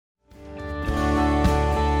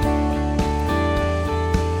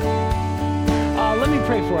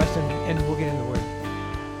and we'll get into the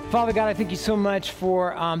Word. Father God, I thank you so much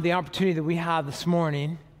for the opportunity that we have this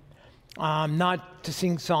morning, not to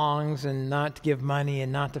sing songs and not to give money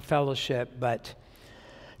and not to fellowship, but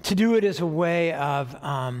to do it as a way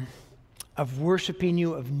of worshiping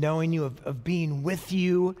you, of knowing you, of being with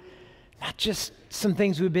you, not just some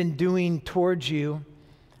things we've been doing towards you,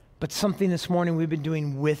 but something this morning we've been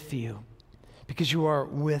doing with you, because you are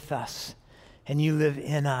with us and you live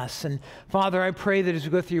in us. And Father, I pray that as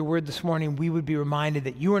we go through your word this morning, we would be reminded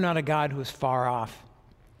that you are not a God who is far off.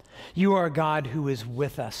 You are a God who is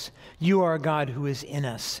with us. You are a God who is in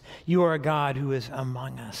us. You are a God who is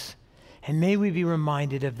among us. And may we be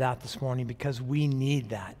reminded of that this morning, because we need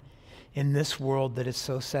that in this world that is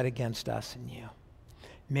so set against us and you.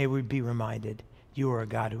 May we be reminded you are a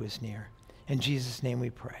God who is near. In Jesus' name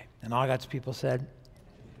we pray. And all God's people said,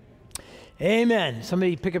 amen.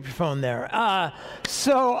 Somebody pick up your phone there.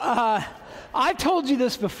 I've told you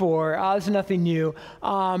this before. This is nothing new.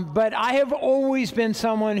 But I have always been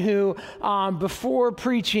someone who, before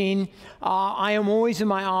preaching, I am always in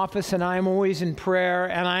my office and I am always in prayer.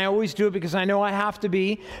 And I always do it because I know I have to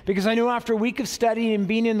be. Because I know after a week of studying and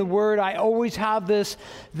being in the Word, I always have this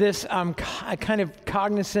kind of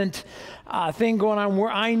cognizant thing going on where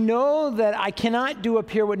I know that I cannot do up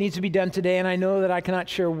here what needs to be done today, and I know that I cannot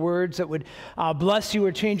share words that would bless you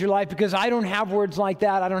or change your life, because I don't have words like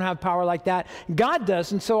that. I don't have power like that. God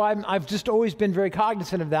does, and so I've just always been very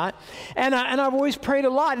cognizant of that, and I've always prayed a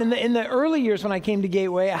lot. In the early years when I came to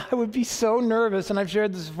Gateway, I would be so nervous, and I've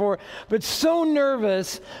shared this before, but so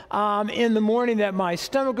nervous in the morning that my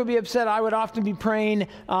stomach would be upset. I would often be praying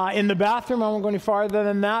in the bathroom. I won't go any farther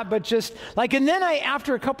than that, but just like, and then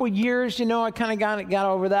after a couple years, I kind of got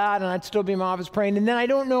over that, and I'd still be in my office praying. And then I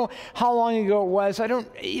don't know how long ago it was.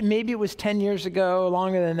 Maybe it was 10 years ago,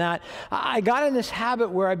 longer than that. I got in this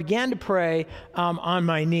habit where I began to pray on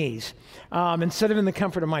my knees instead of in the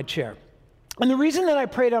comfort of my chair. And the reason that I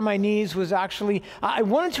prayed on my knees was actually, I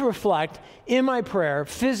wanted to reflect in my prayer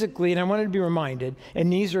physically, and I wanted to be reminded, and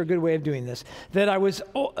knees are a good way of doing this, that I was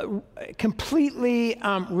completely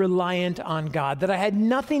reliant on God, that I had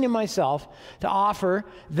nothing in myself to offer,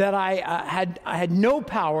 that I had no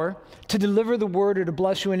power to deliver the word or to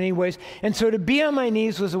bless you in any ways. And so to be on my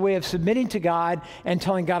knees was a way of submitting to God and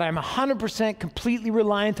telling God, I'm 100% completely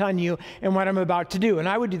reliant on you and what I'm about to do. And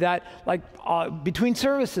I would do that like between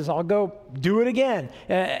services. I'll go do it again.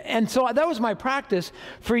 And so that was my practice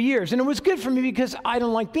for years. And it was good for me because I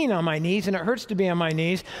don't like being on my knees, and it hurts to be on my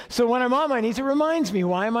knees. So when I'm on my knees, it reminds me,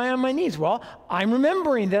 why am I on my knees? Well, I'm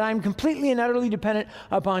remembering that I'm completely and utterly dependent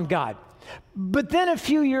upon God. But then a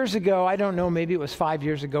few years ago, I don't know, maybe it was 5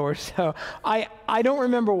 years ago or so, I don't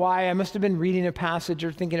remember why. I must have been reading a passage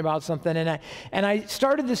or thinking about something, and I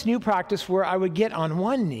started this new practice where I would get on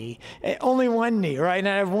one knee, only one knee, right? And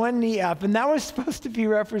I have one knee up, and that was supposed to be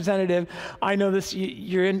representative. I know this,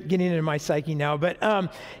 you're getting into my psyche now, but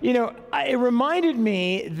it reminded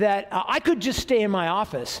me that I could just stay in my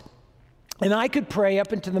office, and I could pray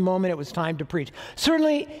up until the moment it was time to preach.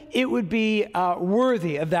 Certainly, it would be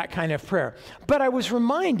worthy of that kind of prayer. But I was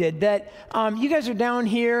reminded that you guys are down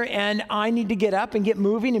here, and I need to get up and get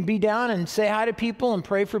moving and be down and say hi to people and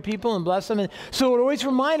pray for people and bless them. And so it always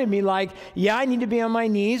reminded me, I need to be on my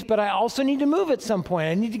knees, but I also need to move at some point.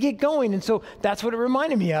 I need to get going. And so that's what it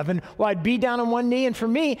reminded me of. And I'd be down on one knee. And for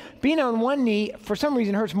me, being on one knee, for some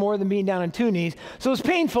reason, hurts more than being down on two knees. So it was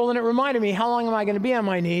painful, and it reminded me, how long am I going to be on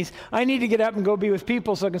my knees? I need to get up and go be with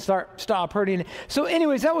people so I can stop hurting. So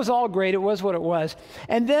anyways, that was all great. It was what it was.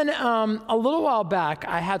 And then a little while back,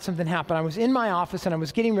 I had something happen. I was in my office and I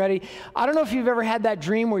was getting ready. I don't know if you've ever had that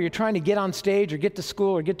dream where you're trying to get on stage or get to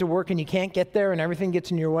school or get to work and you can't get there and everything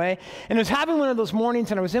gets in your way. And it was happening one of those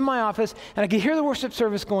mornings, and I was in my office and I could hear the worship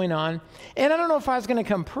service going on. And I don't know if I was going to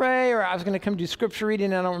come pray or I was going to come do scripture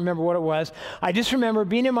reading. I don't remember what it was. I just remember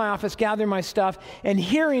being in my office, gathering my stuff and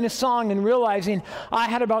hearing a song and realizing I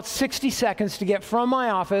had about 60 seconds to get from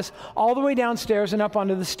my office all the way downstairs and up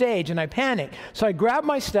onto the stage, and I panicked. So I grabbed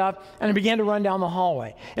my stuff and I began to run down the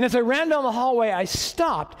hallway. And as I ran down the hallway, I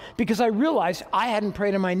stopped because I realized I hadn't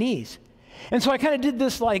prayed on my knees. And so I kind of did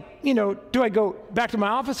this do I go back to my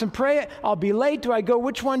office and pray? I'll be late. Do I go?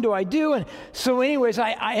 Which one do I do? And so anyways,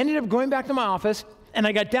 I ended up going back to my office, and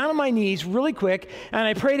I got down on my knees really quick, and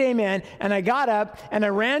I prayed amen, and I got up, and I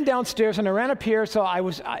ran downstairs, and I ran up here, so I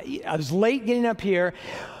was late getting up here.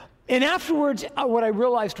 And afterwards, what I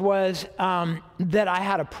realized was that I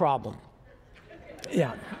had a problem.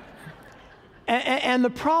 Yeah. And the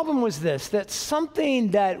problem was this, that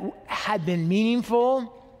something that had been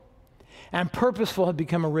meaningful and purposeful had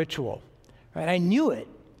become a ritual. Right? I knew it.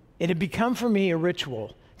 It had become for me a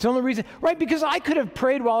ritual It's the only reason, right? Because I could have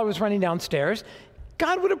prayed while I was running downstairs.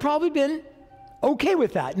 God would have probably been okay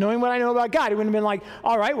with that, knowing what I know about God. He wouldn't have been like,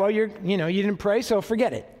 all right, well, you didn't pray, so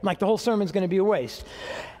forget it. Like the whole sermon's going to be a waste.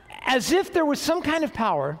 As if there was some kind of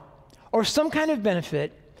power or some kind of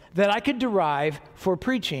benefit that I could derive for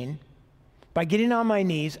preaching by getting on my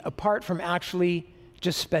knees apart from actually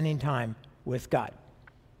just spending time with God.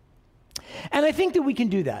 And I think that we can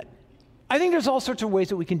do that. I think there's all sorts of ways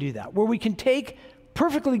that we can do that, where we can take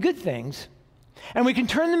perfectly good things and we can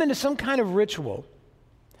turn them into some kind of ritual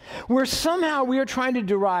where somehow we are trying to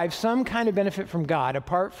derive some kind of benefit from God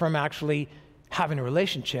apart from actually having a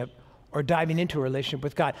relationship or diving into a relationship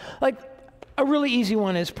with God. Like a really easy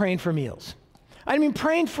one is praying for meals. I mean,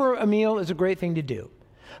 praying for a meal is a great thing to do.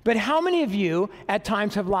 But how many of you at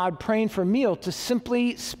times have allowed praying for a meal to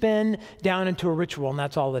simply spin down into a ritual, and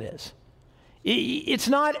that's all it is? It's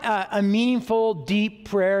not a meaningful, deep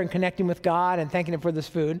prayer and connecting with God and thanking Him for this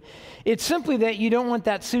food. It's simply that you don't want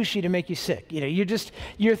that sushi to make you sick.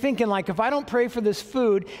 You're thinking like, if I don't pray for this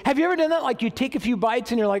food, have you ever done that? Like you take a few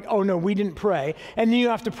bites and you're like, oh no, we didn't pray. And then you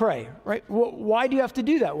have to pray, right? Well, why do you have to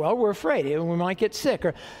do that? Well, we're afraid we might get sick.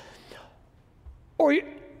 Or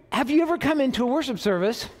have you ever come into a worship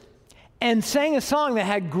service and sang a song that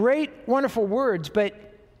had great, wonderful words, but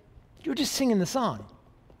you were just singing the song?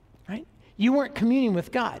 You weren't communing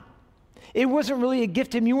with God. It wasn't really a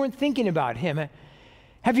gift to Him. You weren't thinking about Him.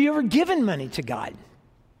 Have you ever given money to God?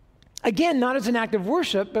 Again, not as an act of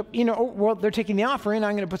worship, but, they're taking the offering.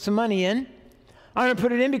 I'm going to put some money in. I'm going to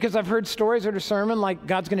put it in because I've heard stories or a sermon like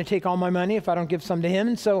God's going to take all my money if I don't give some to Him.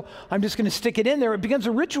 And so I'm just going to stick it in there. It becomes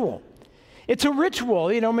a ritual. It's a ritual,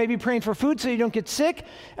 maybe praying for food so you don't get sick,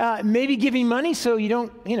 maybe giving money so you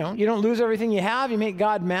don't lose everything you have. You make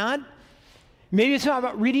God mad. Maybe it's not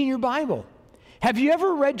about reading your Bible. Have you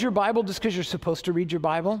ever read your Bible just because you're supposed to read your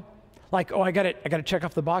Bible? Like, I got to check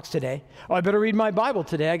off the box today. Oh, I better read my Bible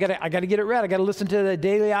today. I got to get it read. I got to listen to the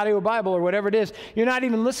daily audio Bible or whatever it is. You're not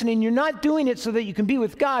even listening. You're not doing it so that you can be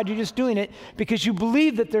with God. You're just doing it because you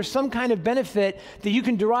believe that there's some kind of benefit that you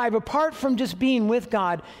can derive apart from just being with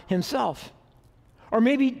God Himself. Or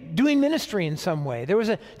maybe doing ministry in some way. There was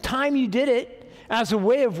a time you did it as a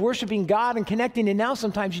way of worshiping God and connecting, and now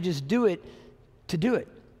sometimes you just do it to do it.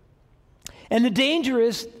 And the danger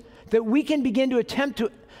is that we can begin to attempt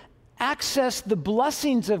to access the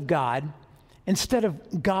blessings of God instead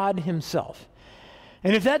of God Himself.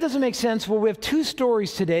 And if that doesn't make sense, well, we have two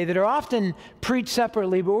stories today that are often preached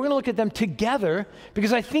separately, but we're going to look at them together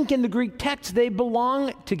because I think in the Greek text they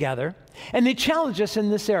belong together, and they challenge us in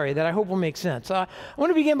this area that I hope will make sense. I want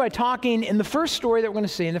to begin by talking in the first story that we're going to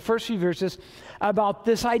see, in the first few verses, about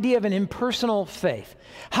this idea of an impersonal faith.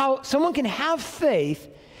 How someone can have faith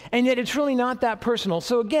and yet it's really not that personal.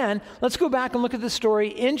 So again, let's go back and look at the story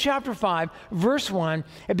in chapter 5, verse 1.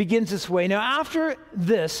 It begins this way. Now after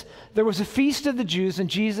this, there was a feast of the Jews, and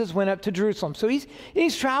Jesus went up to Jerusalem. So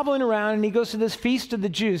he's traveling around, and he goes to this feast of the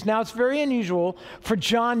Jews. Now it's very unusual for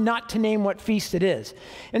John not to name what feast it is.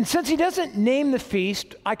 And since he doesn't name the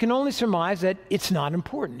feast, I can only surmise that it's not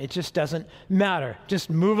important. It just doesn't matter. Just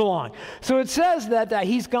move along. So it says that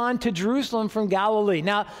he's gone to Jerusalem from Galilee.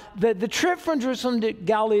 Now, the trip from Jerusalem to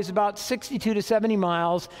Galilee is about 62 to 70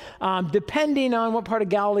 miles, depending on what part of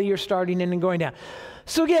Galilee you're starting in and going down.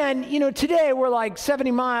 So again, today we're like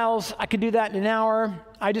 70 miles. I could do that in an hour.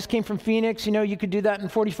 I just came from Phoenix. You could do that in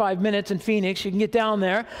 45 minutes in Phoenix. You can get down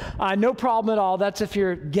there. No problem at all. That's if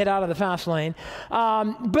you get out of the fast lane.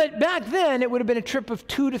 But back then, it would have been a trip of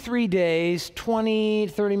 2 to 3 days, 20,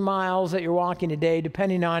 30 miles that you're walking a day,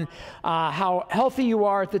 depending on how healthy you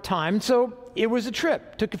are at the time. So it was a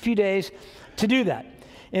trip. Took a few days to do that.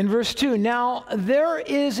 In verse 2, now there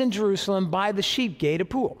is in Jerusalem by the sheep gate a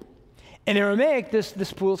pool. In Aramaic,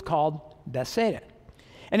 this pool is called Bethsaida.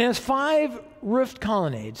 And it has 5 roofed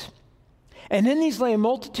colonnades. And in these lay a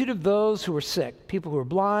multitude of those who were sick, people who were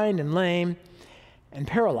blind and lame and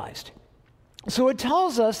paralyzed. So it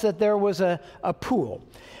tells us that there was a pool.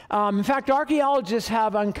 In fact, archaeologists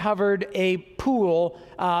have uncovered a pool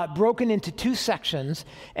broken into 2 sections,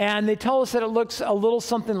 and they tell us that it looks a little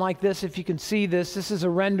something like this. If you can see this, this is a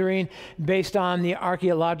rendering based on the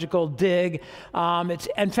archaeological dig.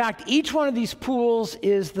 In fact, each one of these pools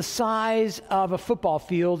is the size of a football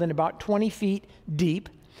field and about 20 feet deep.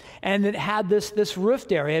 And it had this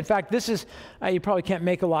roofed area. In fact, this is, you probably can't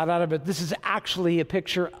make a lot out of it. This is actually a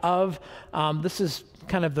picture of, this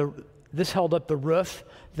held up the roof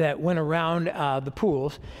that went around the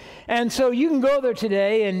pools. And so you can go there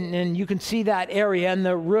today and you can see that area, and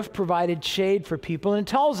the roof provided shade for people. And it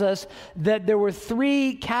tells us that there were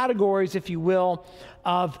 3 categories, if you will,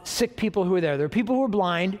 of sick people who were there. There were people who were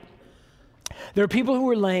blind, There are people who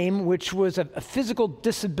were lame, which was a physical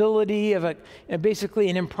disability of basically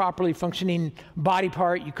an improperly functioning body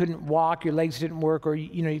part. You couldn't walk, your legs didn't work, or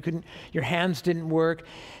your hands didn't work.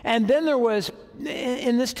 And then there was,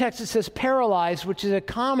 in this text it says paralyzed, which is a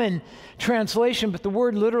common translation, but the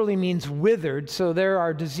word literally means withered. So there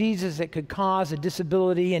are diseases that could cause a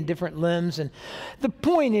disability in different limbs. And the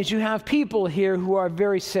point is, you have people here who are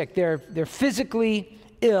very sick. They're physically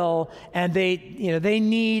ill, and they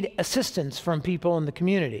need assistance from people in the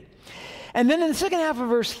community. And then in the second half of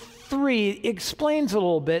verse 3, it explains a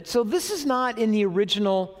little bit. So this is not in the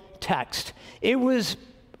original text. It was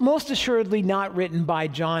most assuredly not written by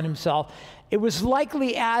John himself. It was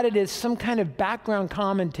likely added as some kind of background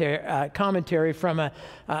commentary from a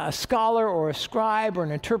scholar or a scribe or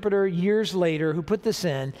an interpreter years later who put this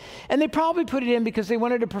in. And they probably put it in because they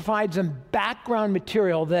wanted to provide some background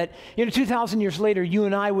material that, 2,000 years later, you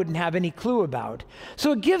and I wouldn't have any clue about.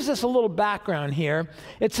 So it gives us a little background here.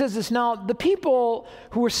 It says this: now, the people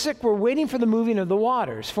who were sick were waiting for the moving of the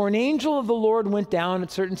waters. For an angel of the Lord went down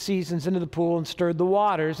at certain seasons into the pool and stirred the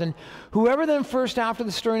waters. And whoever then first after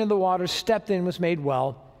the stirring of the waters stepped in was made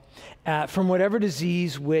well from whatever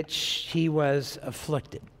disease which he was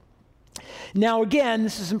afflicted. Now again,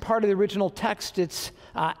 this isn't part of the original text. It's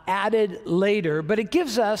added later, but it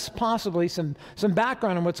gives us possibly some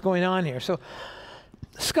background on what's going on here. So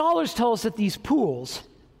scholars tell us that these pools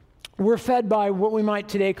were fed by what we might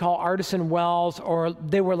today call artisan wells, or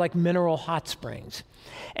they were like mineral hot springs.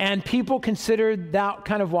 And people considered that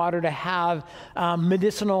kind of water to have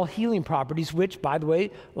medicinal healing properties, which, by the way,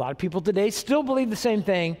 a lot of people today still believe the same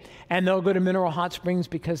thing, and they'll go to mineral hot springs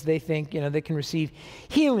because they think, they can receive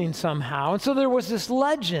healing somehow. And so there was this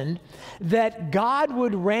legend that God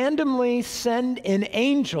would randomly send an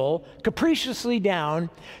angel capriciously down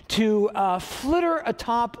to flitter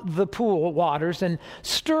atop the pool waters and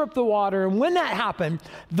stir up the water. And when that happened,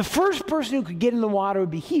 the first person who could get in the water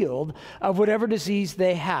would be healed of whatever disease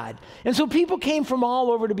they had. And so people came from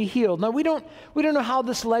all over to be healed. Now, we don't know how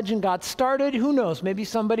this legend got started. Who knows? Maybe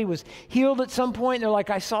somebody was healed at some point, and they're like,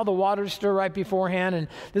 I saw the water stir right beforehand, and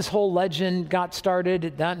this whole legend got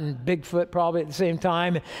started. That and Bigfoot probably at the same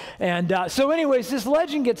time. And so anyways, this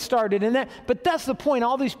legend gets started. But that's the point.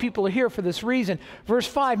 All these people are here for this reason. Verse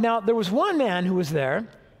 5, now there was one man who was there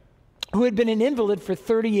who had been an invalid for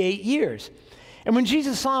 38 years. And when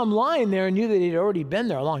Jesus saw him lying there and knew that he'd already been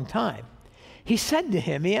there a long time, he said to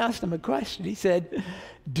him, he asked him a question. He said,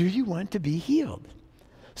 do you want to be healed?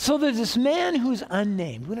 So there's this man who's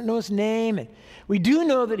unnamed. We don't know his name, and we do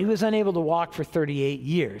know that he was unable to walk for 38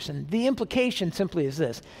 years. And the implication simply is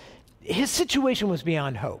this: his situation was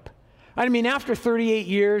beyond hope. I mean, after 38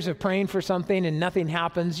 years of praying for something and nothing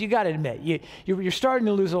happens, you got to admit, you're starting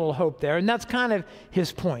to lose a little hope there. And that's kind of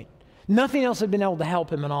his point. Nothing else had been able to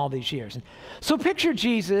help him in all these years. And so picture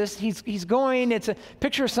Jesus, he's going, it's a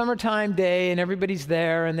picture of summertime day, and everybody's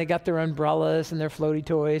there, and they got their umbrellas and their floaty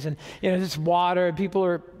toys, and there's water, and people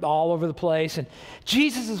are all over the place. And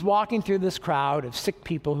Jesus is walking through this crowd of sick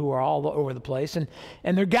people who are all over the place, and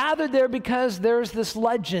they're gathered there because there's this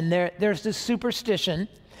legend, there's this superstition.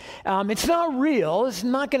 It's not real, it's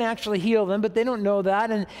not going to actually heal them, but they don't know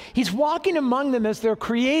that. And he's walking among them as their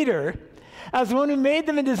creator, as the one who made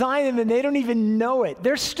them and designed them, and they don't even know it.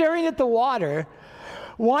 They're staring at the water,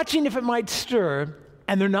 watching if it might stir,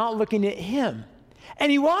 and they're not looking at him.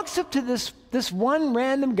 And he walks up to this one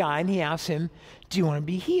random guy, and he asks him, do you want to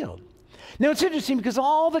be healed? Now, it's interesting because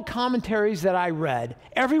all the commentaries that I read,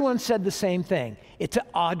 everyone said the same thing. It's an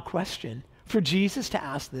odd question for Jesus to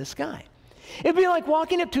ask this guy. It'd be like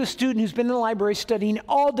walking up to a student who's been in the library studying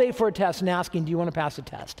all day for a test and asking, do you want to pass a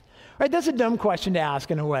test? Right? That's a dumb question to ask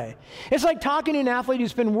in a way. It's like talking to an athlete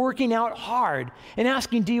who's been working out hard and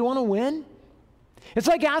asking, do you want to win? It's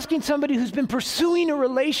like asking somebody who's been pursuing a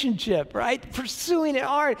relationship, right? Pursuing it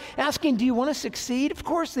hard, asking, do you want to succeed? Of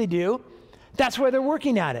course they do. That's why they're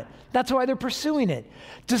working at it. That's why they're pursuing it.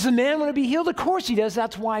 Does the man want to be healed? Of course he does.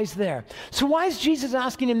 That's why he's there. So why is Jesus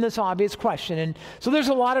asking him this obvious question? And so there's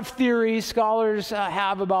a lot of theories scholars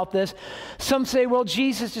have about this. Some say, well,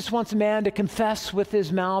 Jesus just wants a man to confess with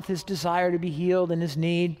his mouth his desire to be healed and his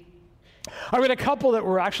need. I read a couple that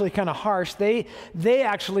were actually kind of harsh. They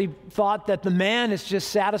actually thought that the man is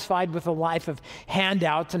just satisfied with a life of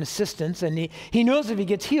handouts and assistance, and he knows if he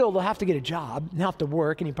gets healed, he'll have to get a job, he'll have to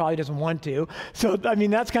work, and he probably doesn't want to. So, I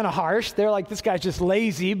mean, that's kind of harsh. They're like, this guy's just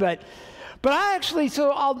lazy, but I actually, so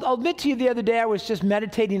I'll admit to you, the other day I was just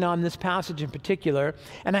meditating on this passage in particular,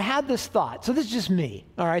 and I had this thought. So this is just me,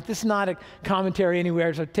 all right? This is not a commentary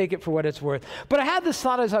anywhere, so take it for what it's worth. But I had this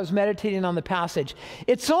thought as I was meditating on the passage.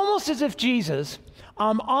 It's almost as if Jesus,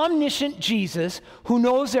 omniscient Jesus who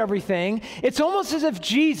knows everything. It's almost as if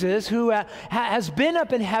Jesus, who has been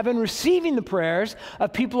up in heaven receiving the prayers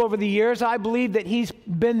of people over the years, I believe that he's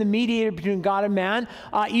been the mediator between God and man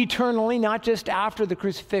eternally, not just after the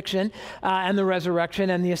crucifixion and the resurrection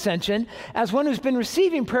and the ascension. As one who's been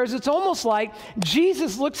receiving prayers, it's almost like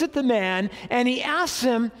Jesus looks at the man and he asks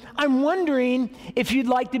him, I'm wondering if you'd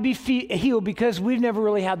like to be healed, because we've never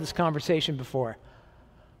really had this conversation before.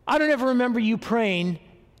 I don't ever remember you praying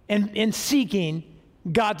and seeking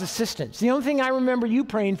God's assistance. The only thing I remember you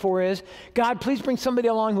praying for is, God, please bring somebody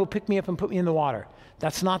along who will pick me up and put me in the water.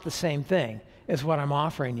 That's not the same thing as what I'm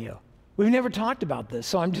offering you. We've never talked about this,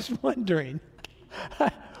 so I'm just wondering,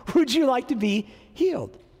 would you like to be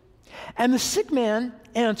healed? And the sick man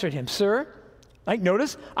answered him, Sir, like,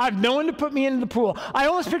 notice, I have no one to put me into the pool. I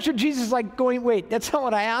almost pictured Jesus like going, wait, that's not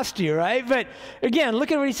what I asked you, right? But again,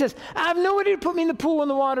 look at what he says. I have nobody to put me in the pool when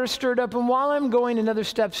the water is stirred up, and while I'm going, another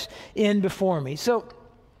steps in before me. So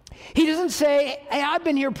he doesn't say, hey, I've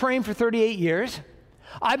been here praying for 38 years.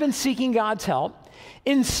 I've been seeking God's help.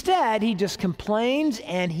 Instead, he just complains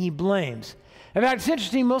and he blames. In fact, it's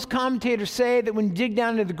interesting, most commentators say that when you dig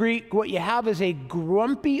down into the Greek, what you have is a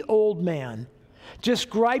grumpy old man just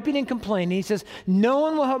griping and complaining. He says, no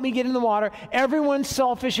one will help me get in the water. Everyone's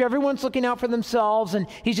selfish. Everyone's looking out for themselves. And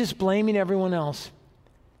he's just blaming everyone else.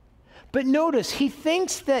 But notice, he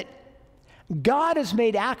thinks that God has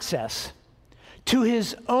made access to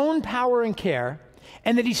his own power and care,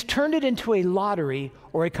 and that he's turned it into a lottery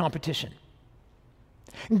or a competition.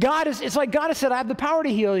 It's like God has said, I have the power to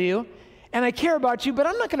heal you, and I care about you, but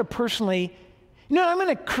I'm not going to personally, I'm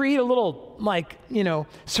going to create a little,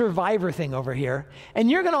 survivor thing over here, and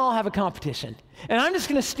you're going to all have a competition. And I'm just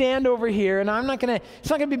going to stand over here, and it's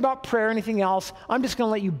not going to be about prayer or anything else. I'm just going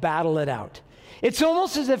to let you battle it out. It's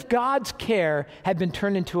almost as if God's care had been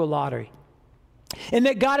turned into a lottery, and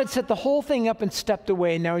that God had set the whole thing up and stepped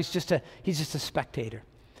away, and now he's just a spectator.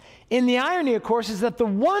 And the irony, of course, is that the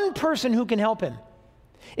one person who can help him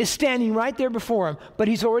is standing right there before him, but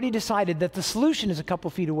he's already decided that the solution is a couple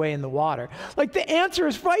feet away in the water. Like, the answer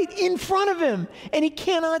is right in front of him, and he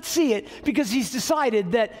cannot see it because he's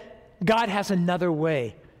decided that God has another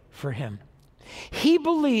way for him. He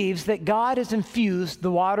believes that God has infused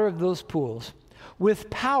the water of those pools with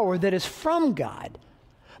power that is from God,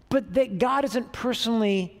 but that God isn't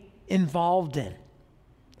personally involved in.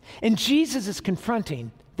 And Jesus is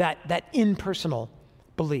confronting that impersonal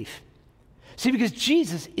belief. See, because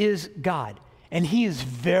Jesus is God, and he is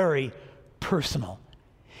very personal.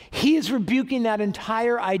 He is rebuking that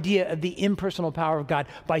entire idea of the impersonal power of God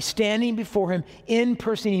by standing before him in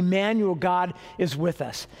person. Emmanuel, God is with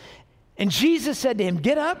us. And Jesus said to him,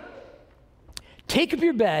 get up, take up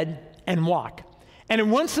your bed, and walk.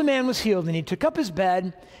 And once the man was healed, and he took up his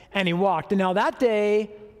bed, and he walked. And now that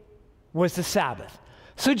day was the Sabbath.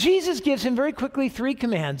 So Jesus gives him very quickly 3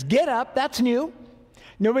 commands. Get up, that's new.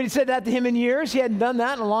 Nobody said that to him in years. He hadn't done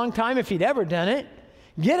that in a long time, if he'd ever done it.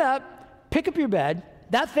 Get up, pick up your bed.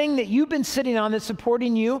 That thing that you've been sitting on that's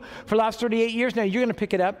supporting you for the last 38 years, now you're going to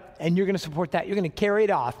pick it up and you're going to support that. You're going to carry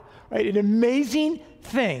it off, right? An amazing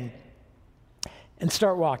thing. And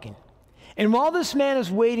start walking. And while this man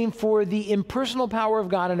is waiting for the impersonal power of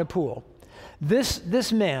God in a pool,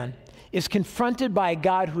 this man is confronted by a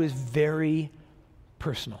God who is very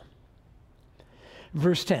personal.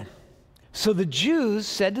 Verse 10. So the Jews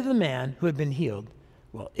said to the man who had been healed,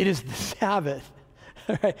 well, it is the Sabbath.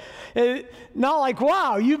 Right? Not like,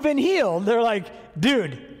 wow, you've been healed. They're like,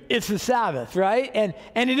 dude, it's the Sabbath, right? And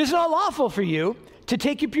it is not lawful for you to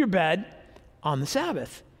take up your bed on the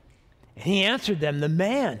Sabbath. And he answered them, the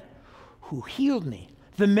man who healed me.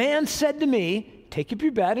 The man said to me, take up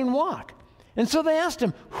your bed and walk. And so they asked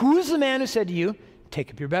him, who is the man who said to you, take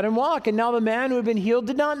up your bed and walk? And now the man who had been healed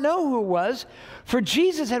did not know who it was, for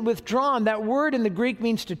Jesus had withdrawn. That word in the Greek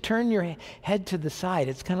means to turn your head to the side.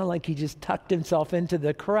 It's kind of like he just tucked himself into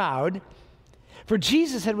the crowd. For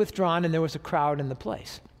Jesus had withdrawn, and there was a crowd in the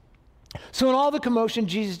place. So in all the commotion,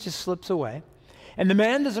 Jesus just slips away. And the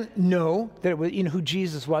man doesn't know that it was, who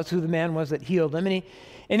Jesus was, who the man was that healed him. And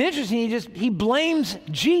interesting, he blames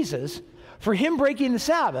Jesus for him breaking the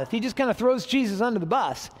Sabbath. He just kind of throws Jesus under the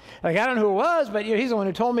bus. Like, I don't know who it was, but he's the one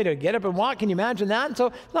who told me to get up and walk. Can you imagine that? And so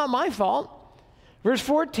it's not my fault. Verse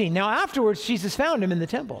 14, now afterwards Jesus found him in the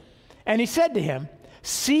temple. And he said to him,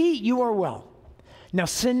 see, you are well. Now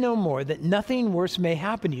sin no more, that nothing worse may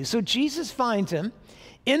happen to you. So Jesus finds him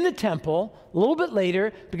in the temple a little bit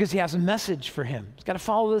later because he has a message for him. He's got to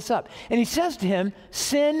follow this up. And he says to him,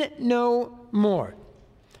 sin no more.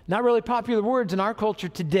 Not really popular words in our culture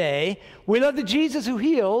today. We love the Jesus who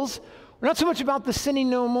heals. not so much about the sinning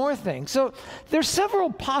no more thing. So there's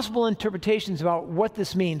several possible interpretations about what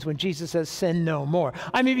this means when Jesus says sin no more.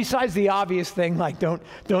 I mean, besides the obvious thing, like don't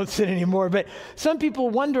sin anymore, but some people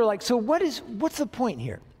wonder, like, so what's the point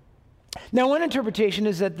here? Now, one interpretation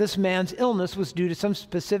is that this man's illness was due to some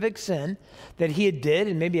specific sin that he did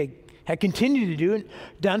and maybe had continued to do and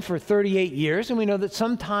done for 38 years. And we know that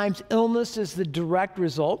sometimes illness is the direct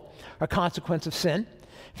result or consequence of sin.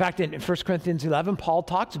 In fact, in 1 Corinthians 11, Paul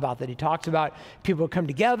talks about that. He talks about people who come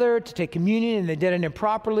together to take communion and they did it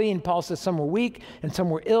improperly. And Paul says some were weak and some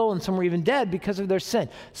were ill and some were even dead because of their sin.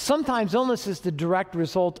 Sometimes illness is the direct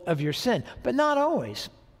result of your sin, but not always,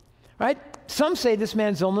 right? Some say this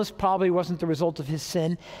man's illness probably wasn't the result of his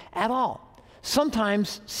sin at all.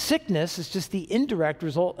 Sometimes sickness is just the indirect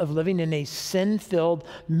result of living in a sin-filled,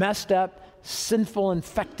 messed up, sinful,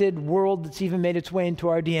 infected world that's even made its way into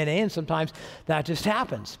our DNA, and sometimes that just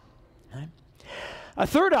happens. Right? A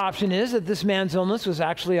third option is that this man's illness was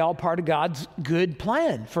actually all part of God's good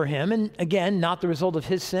plan for him, and again, not the result of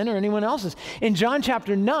his sin or anyone else's. In John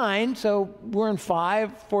chapter 9, so we're in 4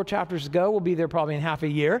 chapters to go, we'll be there probably in half a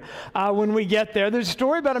year. When we get there, there's a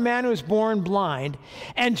story about a man who was born blind,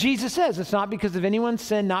 and Jesus says it's not because of anyone's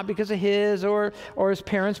sin, not because of his or his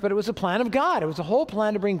parents, but it was a plan of God. It was a whole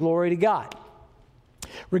plan to bring glory to God.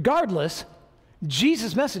 Regardless,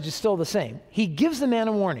 Jesus' message is still the same. He gives the man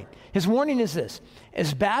a warning. His warning is this: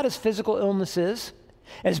 as bad as physical illness is,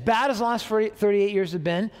 as bad as the last 38 years have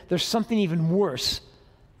been, there's something even worse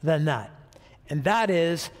than that. And that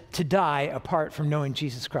is to die apart from knowing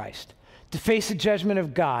Jesus Christ, to face the judgment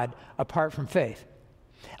of God apart from faith.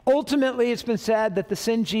 Ultimately, it's been said that the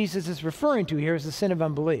sin Jesus is referring to here is the sin of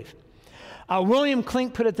unbelief. William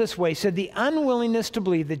Klink put it this way, he said, the unwillingness to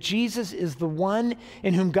believe that Jesus is the one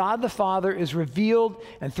in whom God the Father is revealed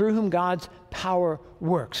and through whom God's power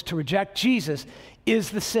works. To reject Jesus is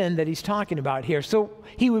the sin that he's talking about here. So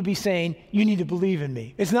he would be saying, you need to believe in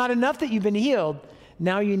me. It's not enough that you've been healed,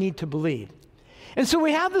 now you need to believe. And so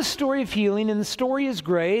we have this story of healing, and the story is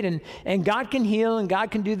great, and God can heal, and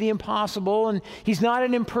God can do the impossible, and he's not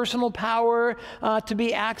an impersonal power to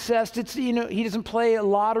be accessed. It's, he doesn't play a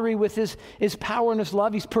lottery with his power and his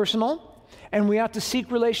love. He's personal, and we have to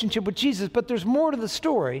seek relationship with Jesus. But there's more to the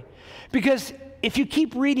story, because if you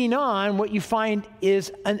keep reading on, what you find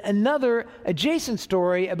is another adjacent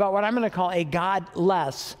story about what I'm going to call a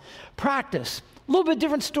godless practice. A little bit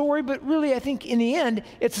different story, but really I think in the end,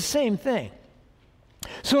 it's the same thing.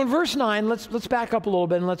 So in verse 9, let's back up a little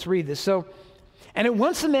bit and let's read this. So, and at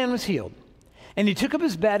once the man was healed, and he took up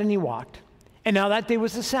his bed and he walked. And now that day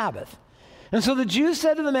was the Sabbath. And so the Jews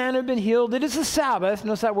said to the man who had been healed, it is the Sabbath.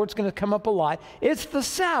 Notice that word's going to come up a lot. It's the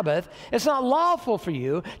Sabbath. It's not lawful for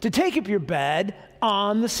you to take up your bed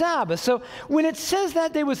on the Sabbath. So when it says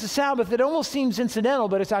that day was the Sabbath, it almost seems incidental,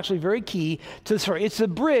 but it's actually very key to the story. It's the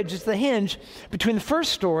bridge, it's the hinge between the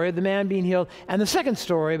first story of the man being healed and the second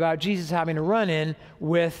story about Jesus having a run-in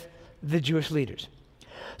with the Jewish leaders.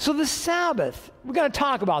 So the Sabbath, we're going to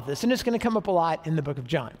talk about this, and it's going to come up a lot in the book of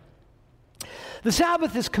John. The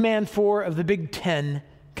Sabbath is command 4 of the big 10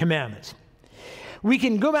 commandments. We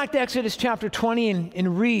can go back to Exodus chapter 20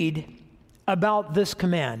 and read about this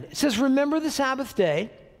command. It says, remember the Sabbath day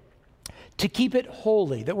to keep it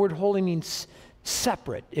holy. That word holy means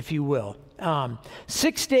separate, if you will.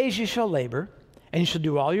 6 days you shall labor, and you shall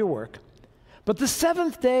do all your work. But the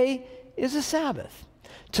seventh day is a Sabbath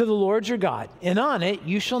to the Lord your God, and on it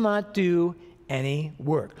you shall not do any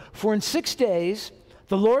work. For in 6 days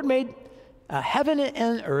the Lord made heaven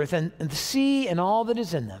and earth and the sea and all that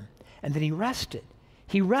is in them, and then he rested.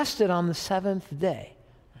 He rested on the seventh day.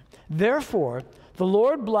 Therefore, the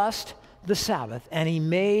Lord blessed the Sabbath, and he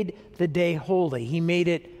made the day holy. He made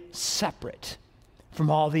it separate from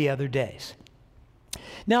all the other days.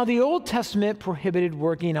 Now, the Old Testament prohibited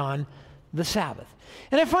working on the Sabbath.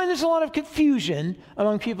 And I find there's a lot of confusion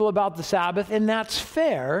among people about the Sabbath, and that's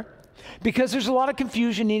fair, because there's a lot of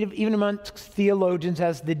confusion even amongst theologians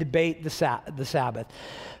as they debate the Sabbath.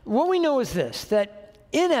 What we know is this, that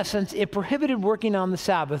in essence, it prohibited working on the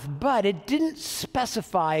Sabbath, but it didn't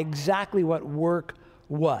specify exactly what work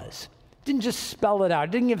was. It didn't just spell it out.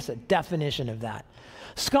 It didn't give us a definition of that.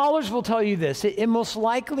 Scholars will tell you this. It most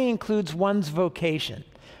likely includes one's vocation.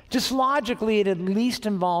 Just logically, it at least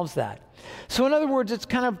involves that. So in other words, it's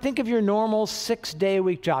kind of, think of your normal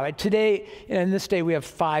 6-day-a-week job. Today, in this day, we have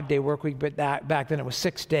 5-day work week, but back then it was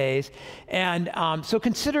 6 days. And so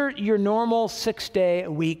consider your normal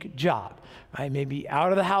 6-day-a-week job, right? Maybe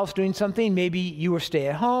out of the house doing something. Maybe you were stay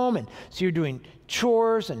at home, and so you're doing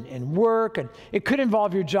chores and work, and it could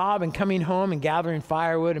involve your job and coming home and gathering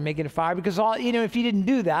firewood and making a fire, because if you didn't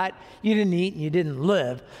do that, you didn't eat and you didn't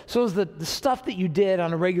live. So it was the stuff that you did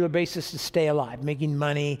on a regular basis to stay alive, making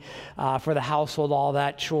money for the household, all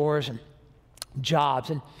that, chores and jobs.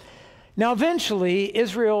 And now eventually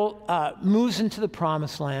Israel moves into the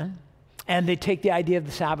promised land, and they take the idea of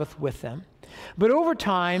the Sabbath with them. But over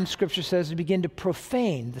time, Scripture says, they begin to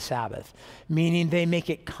profane the Sabbath, meaning they make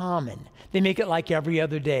it common. They make it like every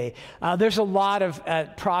other day. There's a lot of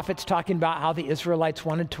prophets talking about how the Israelites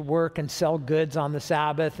wanted to work and sell goods on the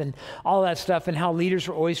Sabbath and all that stuff, and how leaders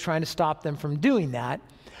were always trying to stop them from doing that.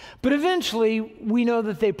 But eventually, we know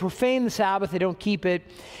that they profane the Sabbath, they don't keep it,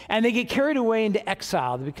 and they get carried away into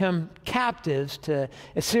exile. They become captives to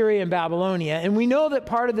Assyria and Babylonia. And we know that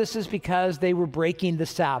part of this is because they were breaking the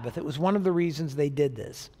Sabbath. It was one of the reasons they did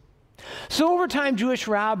this. So over time, Jewish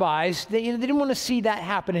rabbis, they didn't want to see that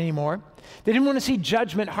happen anymore. They didn't want to see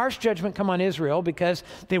judgment, harsh judgment come on Israel because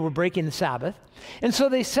they were breaking the Sabbath. And so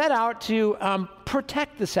they set out to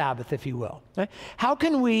protect the Sabbath, if you will. Right? How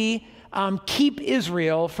can we keep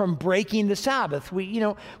Israel from breaking the Sabbath? We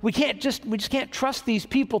just can't trust these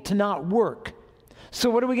people to not work. So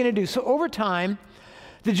what are we going to do? So over time,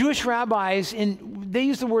 the Jewish rabbis, they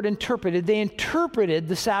use the word interpreted. They interpreted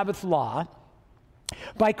the Sabbath law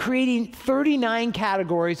by creating 39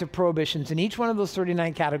 categories of prohibitions, and each one of those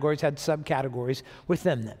 39 categories had subcategories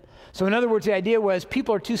within them. So in other words, the idea was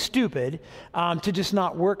people are too stupid to just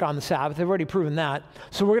not work on the Sabbath. They've already proven that.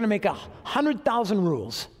 So we're going to make 100,000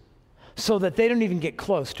 rules so that they don't even get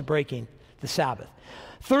close to breaking the Sabbath.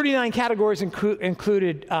 39 categories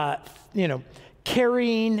included,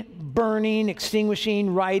 carrying, burning,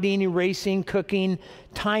 extinguishing, writing, erasing, cooking,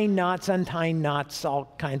 tying knots, untying knots,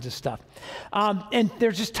 all kinds of stuff. And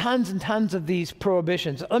there's just tons and tons of these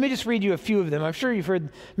prohibitions. Let me just read you a few of them. I'm sure you've heard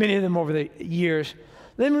many of them over the years.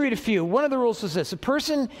 Let me read a few. One of the rules was this: a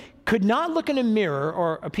person could not look in a mirror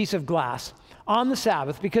or a piece of glass on the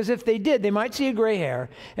Sabbath, because if they did, they might see a gray hair.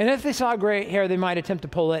 And if they saw gray hair, they might attempt to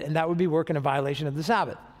pull it, and that would be working a violation of the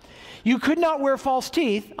Sabbath. You could not wear false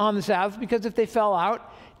teeth on the Sabbath, because if they fell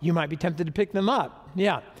out, you might be tempted to pick them up.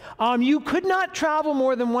 Yeah. You could not travel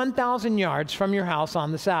more than 1,000 yards from your house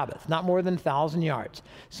on the Sabbath, not more than 1,000 yards.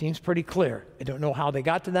 Seems pretty clear. I don't know how they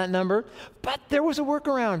got to that number, but there was a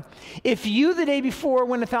workaround. If you, the day before,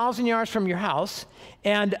 went 1,000 yards from your house,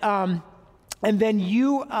 and then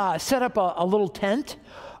you set up a little tent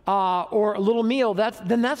or a little meal,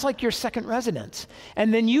 that's like your second residence.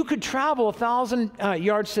 And then you could travel 1,000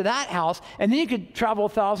 yards to that house, and then you could travel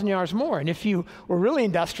 1,000 yards more. And if you were really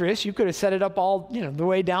industrious, you could have set it up all the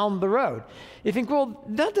way down the road. You think, well,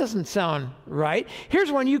 that doesn't sound right.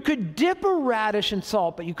 Here's one: you could dip a radish in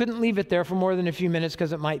salt, but you couldn't leave it there for more than a few minutes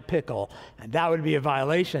because it might pickle. And that would be a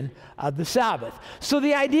violation of the Sabbath. So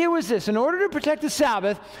the idea was this: in order to protect the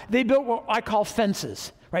Sabbath, they built what I call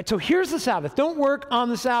fences. Right, so here's the Sabbath. Don't work on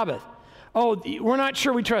the Sabbath. Oh, we're not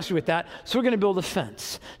sure we trust you with that, so we're going to build a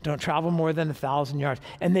fence. Don't travel more than 1,000 yards.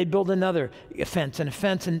 And they build another fence and a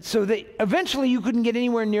fence. And so eventually you couldn't get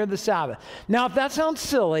anywhere near the Sabbath. Now, if that sounds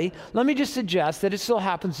silly, let me just suggest that it still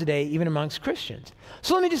happens today, even amongst Christians.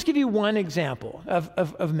 So let me just give you one example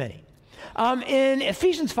of many. In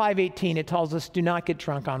Ephesians 5:18, it tells us, do not get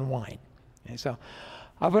drunk on wine. Okay, so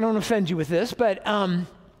I don't offend you with this, but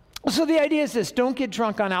so the idea is this: don't get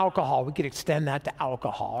drunk on alcohol. We could extend that to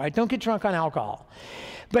alcohol, right? Don't get drunk on alcohol.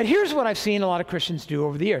 But here's what I've seen a lot of Christians do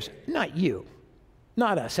over the years. Not you,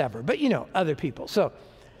 not us ever, but other people. So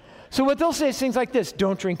what they'll say is things like this: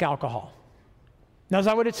 don't drink alcohol. Now, is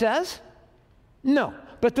that what it says? No,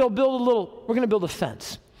 but they'll we're going to build a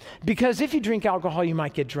fence. Because if you drink alcohol, you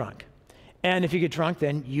might get drunk. And if you get drunk,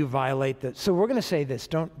 then you violate so we're going to say this: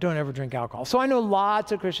 don't ever drink alcohol. So I know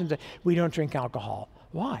lots of Christians that we don't drink alcohol.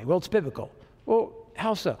 Why? Well, it's biblical. Well,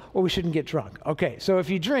 how so? Well, we shouldn't get drunk. Okay, so if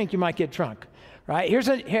you drink, you might get drunk, right?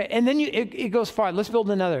 And then it goes far. Let's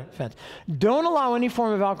build another fence. Don't allow any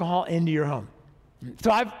form of alcohol into your home.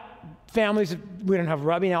 So I've families, we don't have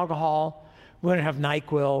rubbing alcohol. We don't have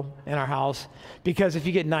NyQuil in our house, because if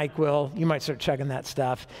you get NyQuil, you might start chugging that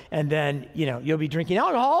stuff, and then you'll be drinking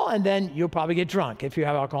alcohol, and then you'll probably get drunk if you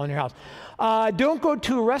have alcohol in your house. Don't go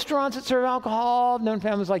to restaurants that serve alcohol. Known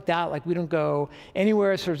families like that, like we don't go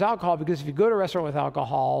anywhere that serves alcohol, because if you go to a restaurant with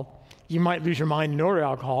alcohol, you might lose your mind and order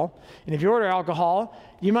alcohol. And if you order alcohol,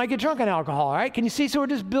 you might get drunk on alcohol, all right? Can you see? So we're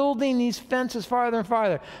just building these fences farther and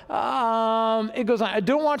farther. It goes on.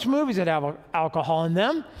 Don't watch movies that have alcohol in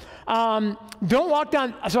them. Don't walk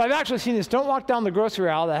down, so I've actually seen this: don't walk down the grocery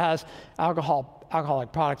aisle that has alcohol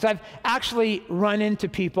alcoholic products. I've actually run into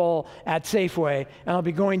people at Safeway, and I'll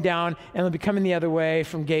be going down, and they'll be coming the other way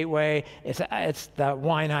from Gateway. It's the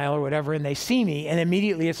wine aisle or whatever, and they see me, and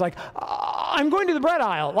immediately it's like, I'm going to the bread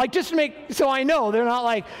aisle, like just to make, so I know they're not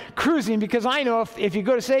like cruising, because I know if you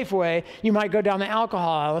go to Safeway, you might go down the alcohol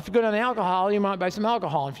aisle. If you go down the alcohol aisle, you might buy some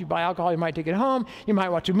alcohol. And if you buy alcohol, you might take it home. You might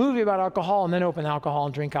watch a movie about alcohol and then open alcohol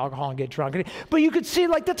and drink alcohol and get drunk. But you could see,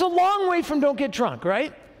 like, that's a long way from don't get drunk,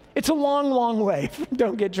 right? It's a long, long way from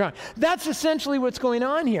don't get drunk. That's essentially what's going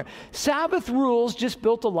on here. Sabbath rules just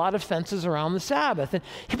built a lot of fences around the Sabbath.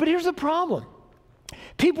 But here's the problem.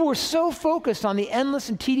 People were so focused on the endless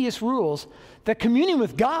and tedious rules that communion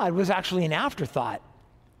with God was actually an afterthought.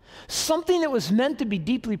 Something that was meant to be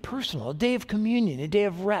deeply personal, a day of communion, a day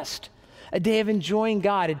of rest, a day of enjoying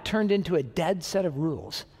God, had turned into a dead set of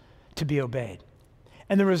rules to be obeyed.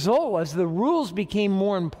 And the result was the rules became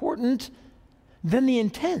more important than the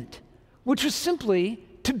intent, which was simply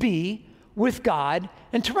to be with God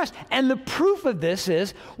and to rest. And the proof of this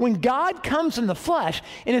is when God comes in the flesh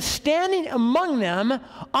and is standing among them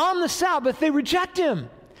on the Sabbath, they reject him.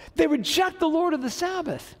 They reject the Lord of the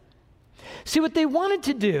Sabbath. See, what they wanted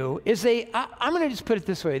to do is I'm going to just put it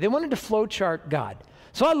this way. They wanted to flow chart God.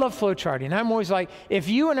 So I love flow charting. I'm always like, if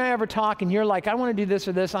you and I ever talk and you're like, I want to do this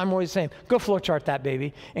or this, I'm always saying, go flow chart that,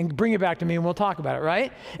 baby, and bring it back to me and we'll talk about it,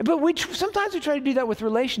 right? But sometimes we try to do that with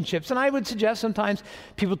relationships, and I would suggest sometimes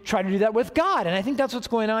people try to do that with God, and I think that's what's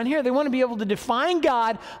going on here. They want to be able to define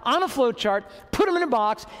God on a flow chart, put him in a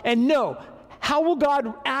box, and know, how will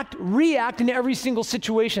God react in every single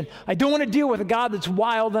situation? I don't want to deal with a God that's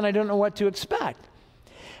wild and I don't know what to expect.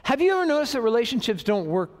 Have you ever noticed that relationships don't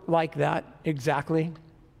work like that exactly?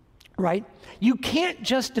 Right? You can't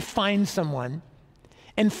just define someone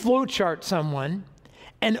and flowchart someone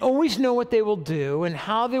and always know what they will do and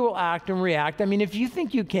how they will act and react. I mean, if you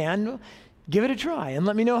think you can, give it a try and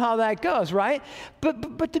let me know how that goes, right?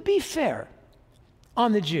 But to be fair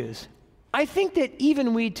on the Jews, I think that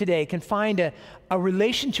even we today can find a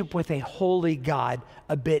relationship with a holy God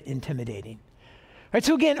a bit intimidating. Right,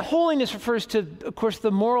 so again, holiness refers to, of course,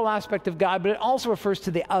 the moral aspect of God, but it also refers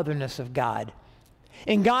to the otherness of God.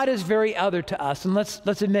 And God is very other to us, and let's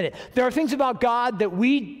admit it. There are things about God that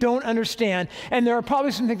we don't understand, and there are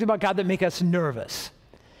probably some things about God that make us nervous.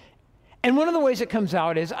 And one of the ways it comes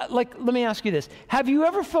out is, let me ask you this. Have you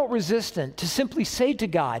ever felt resistant to simply say to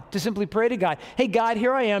God, to simply pray to God, hey, God,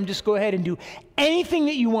 here I am, just go ahead and do anything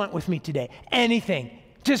that you want with me today, anything.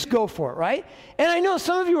 Just go for it, right? And I know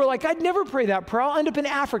some of you are like, I'd never pray that prayer. I'll end up in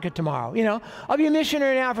Africa tomorrow. You know, I'll be a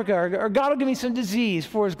missionary in Africa, or God will give me some disease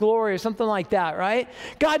for his glory or something like that, right?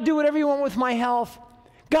 God, do whatever you want with my health.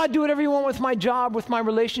 God, do whatever you want with my job, with my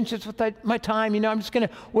relationships, with my time. You know, I'm just going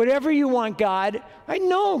to, whatever you want, God. I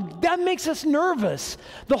know that makes us nervous.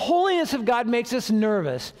 The holiness of God makes us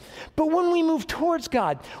nervous. But when we move towards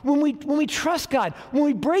God, when we trust God, when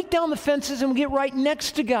we break down the fences and we get right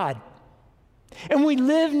next to God, and we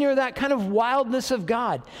live near that kind of wildness of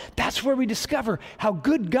God, that's where we discover how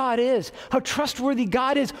good God is, how trustworthy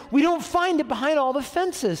God is. We don't find it behind all the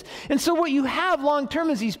fences. And so what you have long term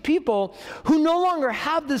is these people who no longer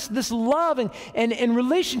have this love and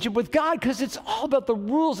relationship with God because it's all about the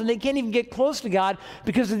rules and they can't even get close to God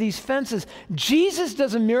because of these fences. Jesus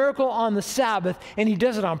does a miracle on the Sabbath and he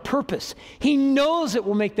does it on purpose. He knows it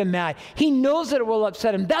will make them mad. He knows that it will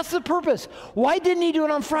upset him. That's the purpose. Why didn't he do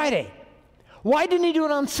it on Friday? Why didn't he do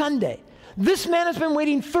it on Sunday? This man has been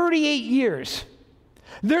waiting 38 years.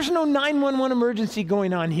 There's no 911 emergency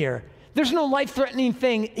going on here. There's no life-threatening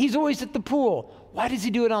thing. He's always at the pool. Why does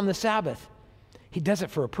he do it on the Sabbath? He does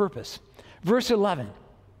it for a purpose. Verse 11,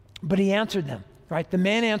 but he answered them, right? The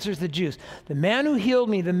man answers the Jews. The man who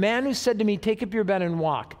healed me, the man who said to me, take up your bed and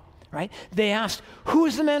walk, right? They asked, who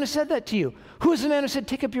is the man who said that to you? Who is the man who said,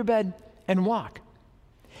 take up your bed and walk?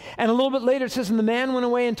 And a little bit later it says, and the man went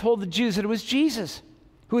away and told the Jews that it was Jesus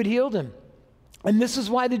who had healed him. And this is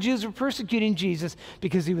why the Jews were persecuting Jesus,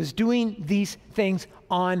 because he was doing these things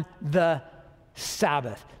on the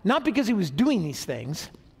Sabbath. Not because he was doing these things,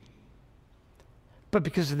 but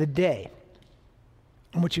because of the day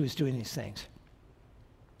in which he was doing these things.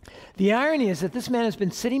 The irony is that this man has been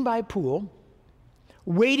sitting by a pool,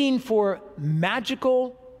 waiting for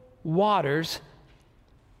magical waters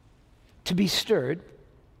to be stirred,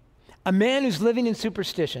 a man who's living in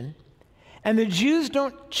superstition, and the Jews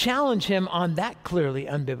don't challenge him on that clearly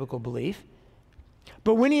unbiblical belief.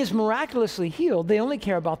 But when he is miraculously healed, they only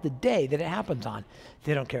care about the day that it happens on.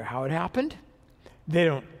 They don't care how it happened. They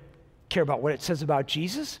don't care about what it says about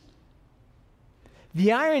Jesus.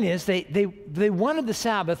 The irony is they wanted the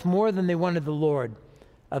Sabbath more than they wanted the Lord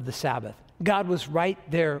of the Sabbath. God was right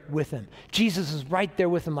there with him. Jesus is right there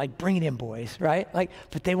with him, like, bring it in, boys, right?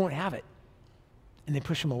 But they won't have it. And they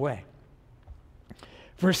push him away.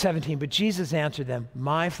 Verse 17, but Jesus answered them,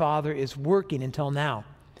 my Father is working until now,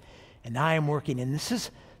 and I am working. And this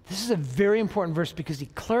is a very important verse because he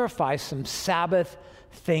clarifies some Sabbath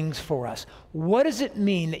things for us. What does it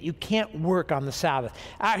mean that you can't work on the Sabbath?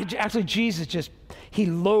 Actually, Jesus he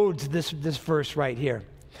loads this verse right here.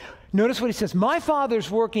 Notice what he says, my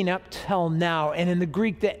Father's working up till now, and in the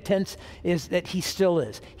Greek that tense is that he still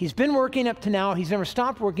is. He's been working up to now, he's never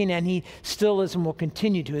stopped working, and he still is and will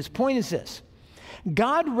continue to. His point is this,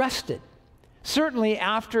 God rested, certainly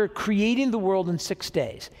after creating the world in 6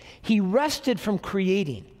 days. He rested from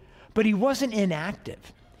creating, but he wasn't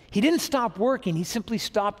inactive. He didn't stop working, he simply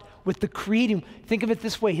stopped with the creating. Think of it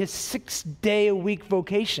this way, his 6-day-a-week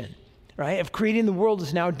vocation, right, of creating the world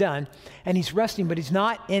is now done, and he's resting, but he's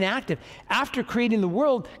not inactive. After creating the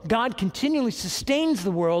world, God continually sustains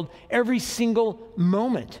the world every single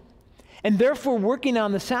moment. And therefore, working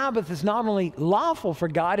on the Sabbath is not only lawful for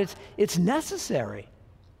God, it's necessary.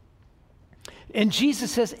 And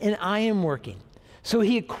Jesus says, and I am working. So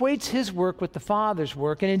he equates his work with the Father's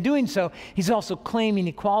work, and in doing so, he's also claiming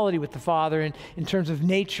equality with the Father in terms of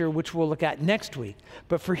nature, which we'll look at next week.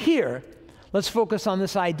 But for here, let's focus on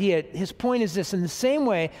this idea. His point is this, in the same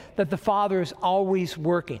way that the Father is always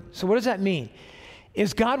working. So what does that mean?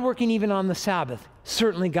 Is God working even on the Sabbath?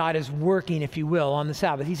 Certainly God is working, if you will, on the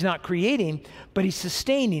Sabbath. He's not creating, but he's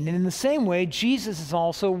sustaining. And in the same way, Jesus is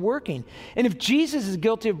also working. And if Jesus is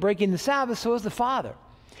guilty of breaking the Sabbath, so is the Father.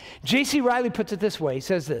 J.C. Riley puts it this way. He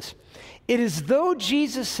says this, it is though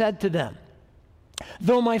Jesus said to them,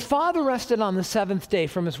 though my Father rested on the seventh day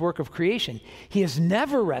from his work of creation, he has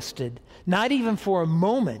never rested, not even for a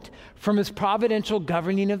moment, from his providential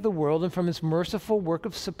governing of the world and from his merciful work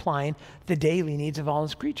of supplying the daily needs of all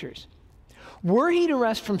his creatures. Were he to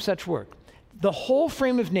rest from such work, the whole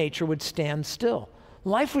frame of nature would stand still.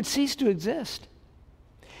 Life would cease to exist.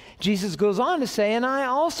 Jesus goes on to say, and I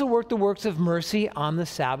also work the works of mercy on the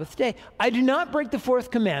Sabbath day. I do not break the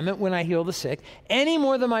fourth commandment when I heal the sick, any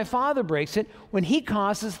more than my Father breaks it when he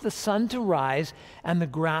causes the sun to rise and the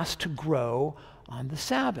grass to grow on the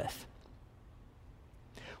Sabbath.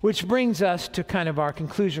 Which brings us to kind of our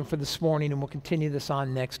conclusion for this morning, and we'll continue this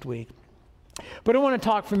on next week. But I want to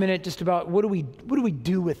talk for a minute just about what do we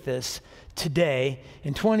do with this today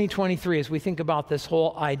in 2023 as we think about this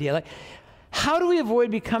whole idea. Like, how do we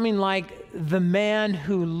avoid becoming like the man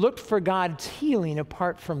who looked for God's healing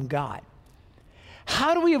apart from God?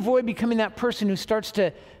 How do we avoid becoming that person who starts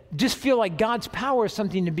to just feel like God's power is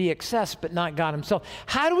something to be accessed, but not God himself?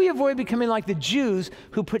 How do we avoid becoming like the Jews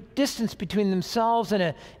who put distance between themselves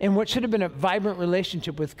and what should have been a vibrant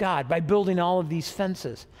relationship with God by building all of these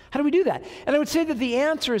fences? How do we do that? And I would say that the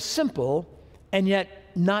answer is simple and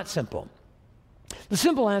yet not simple. The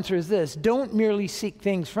simple answer is this: don't merely seek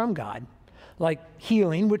things from God, like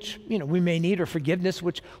healing, which we may need, or forgiveness,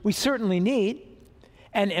 which we certainly need,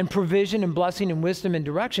 and provision and blessing and wisdom and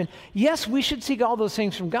direction. Yes, we should seek all those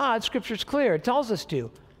things from God. Scripture's clear. It tells us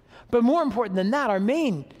to. But more important than that, our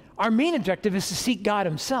main objective is to seek God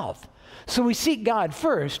himself. So we seek God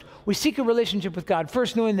first. We seek a relationship with God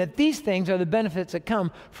first, knowing that these things are the benefits that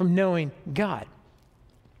come from knowing God.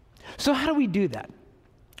 So how do we do that?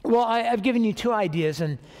 Well, I've given you two ideas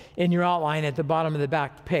in your outline at the bottom of the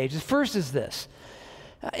back page. The first is this.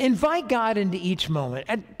 Invite God into each moment.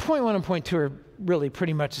 At point one and point two are really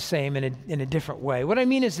pretty much the same in a different way. What I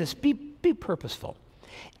mean is this: be purposeful.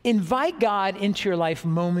 Invite God into your life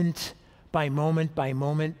moment by moment by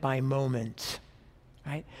moment by moment.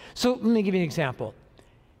 Right? So let me give you an example.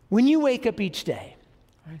 When you wake up each day,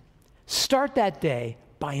 right, start that day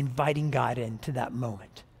by inviting God into that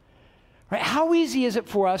moment. Right? How easy is it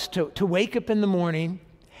for us to wake up in the morning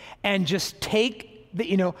and just take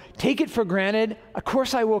it for granted? Of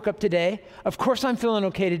course I woke up today. Of course I'm feeling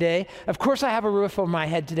okay today. Of course I have a roof over my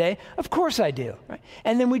head today. Of course I do. Right?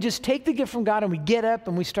 And then we just take the gift from God and we get up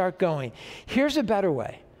and we start going. Here's a better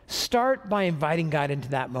way. Start by inviting God into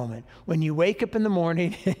that moment. When you wake up in the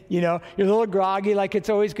morning, you're a little groggy, like it's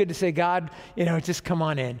always good to say, God, just come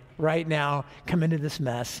on in right now. Come into this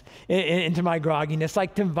mess, into my grogginess,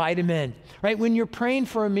 like to invite him in. Right? When you're praying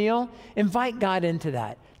for a meal, invite God into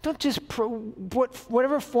that. Don't just put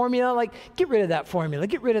whatever formula, like get rid of that formula,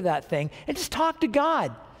 get rid of that thing, and just talk to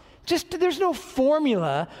God. There's no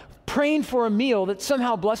formula praying for a meal that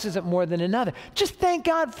somehow blesses it more than another. Just thank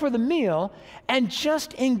God for the meal and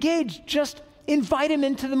just engage, just Invite him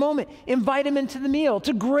into the moment. Invite him into the meal. It's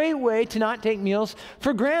a great way to not take meals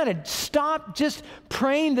for granted. Stop just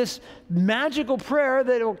praying this magical prayer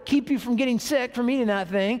that will keep you from getting sick from eating that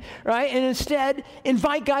thing, right? And instead,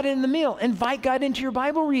 invite God into the meal. Invite God into your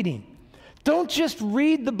Bible reading. Don't just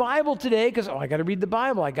read the Bible today because, I got to read the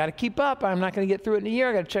Bible. I got to keep up. I'm not going to get through it in a year.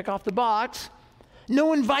 I got to check off the box.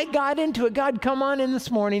 No, invite God into it. God, come on in this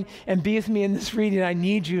morning and be with me in this reading. I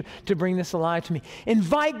need you to bring this alive to me.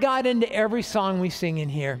 Invite God into every song we sing in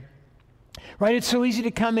here. Right? It's so easy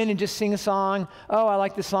to come in and just sing a song. Oh, I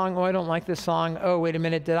like this song. Oh, I don't like this song. Oh, wait a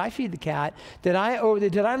minute. Did I feed the cat? Did I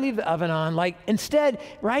leave the oven on? Instead,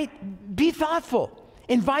 right? Be thoughtful.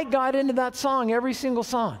 Invite God into that song, every single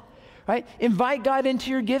song. Right? Invite God into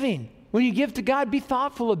your giving. When you give to God, be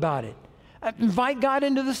thoughtful about it. Invite God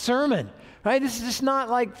into the sermon. Right? This is just not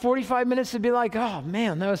like 45 minutes to be like, oh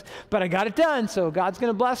man, but I got it done, so God's going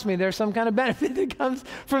to bless me. There's some kind of benefit that comes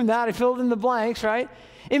from that. I filled in the blanks, right?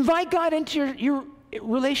 Invite God into your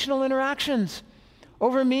relational interactions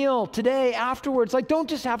over a meal, today, afterwards. Don't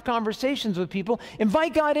just have conversations with people.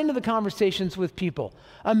 Invite God into the conversations with people.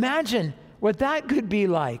 Imagine what that could be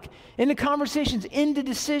like. Into conversations, into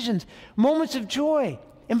decisions, moments of joy.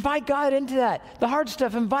 Invite God into that. The hard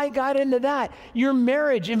stuff, invite God into that. Your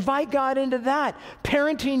marriage, invite God into that.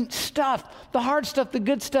 Parenting stuff, the hard stuff, the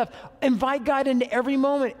good stuff, invite God into every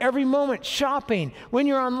moment. Shopping, when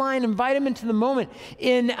you're online, invite him into the moment.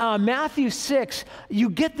 In Matthew 6, you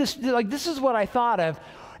get this, this is what I thought of.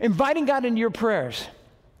 Inviting God into your prayers.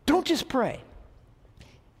 Don't just pray.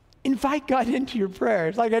 Invite God into your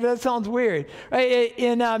prayers. That sounds weird.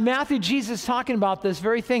 In Matthew, Jesus is talking about this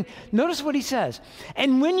very thing. Notice what he says.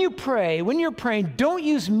 And when you're praying, don't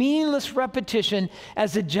use meaningless repetition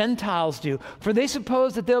as the Gentiles do, for they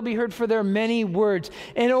suppose that they'll be heard for their many words.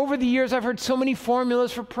 And over the years, I've heard so many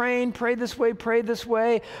formulas for praying. Pray this way, pray this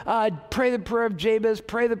way. Pray the prayer of Jabez,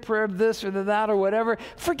 pray the prayer of this or that or whatever.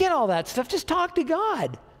 Forget all that stuff. Just talk to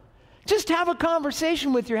God. Just have a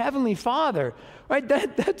conversation with your Heavenly Father. Right?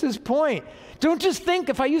 That's his point. Don't just think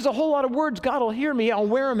if I use a whole lot of words, God will hear me, I'll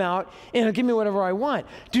wear him out, and he'll give me whatever I want.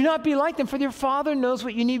 Do not be like them, for your Father knows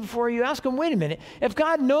what you need before you ask him. Wait a minute. If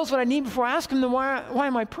God knows what I need before I ask him, then why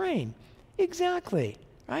am I praying? Exactly.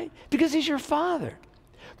 Right? Because he's your Father.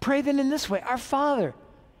 Pray then in this way. Our Father,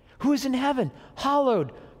 who is in heaven,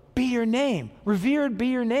 hallowed be your name. Revered be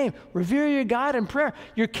your name. Revere your God in prayer.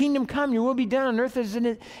 Your kingdom come, your will be done on earth as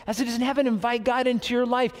it is in heaven. Invite God into your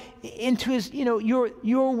life, into his,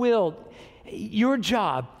 your will, your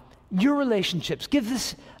job, your relationships. Give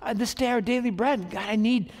this day our daily bread. God, I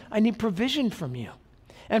need provision from you.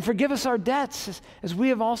 And forgive us our debts as we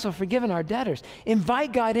have also forgiven our debtors.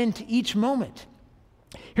 Invite God into each moment.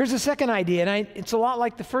 Here's the second idea, and it's a lot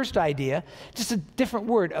like the first idea, just a different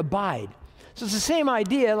word, abide. So it's the same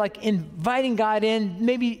idea, like inviting God in.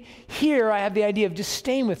 Maybe here I have the idea of just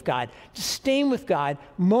staying with God. Just staying with God,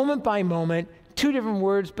 moment by moment, two different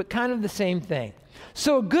words, but kind of the same thing.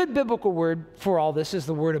 So a good biblical word for all this is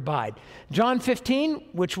the word abide. John 15,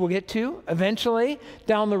 which we'll get to eventually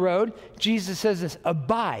down the road, Jesus says this,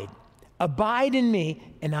 abide in me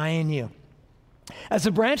and I in you. As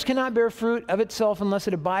a branch cannot bear fruit of itself unless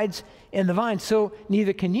it abides in the vine, so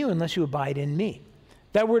neither can you unless you abide in me.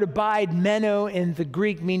 That word abide, meno, in the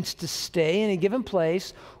Greek means to stay in a given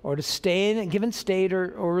place or to stay in a given state or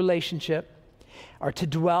relationship or to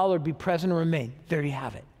dwell or be present or remain. There you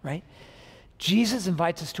have it, right? Jesus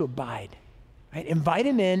invites us to abide, right? Invite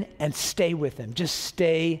him in and stay with him. Just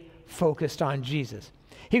stay focused on Jesus.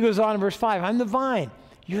 He goes on in verse 5, I'm the vine,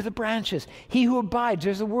 you're the branches. He who abides,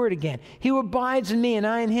 there's the word again. He who abides in me and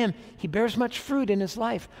I in him, he bears much fruit in his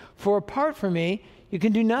life. For apart from me, you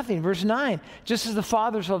can do nothing. Verse 9, just as the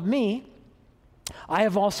Father's loved me, I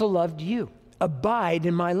have also loved you. Abide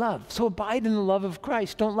in my love. So abide in the love of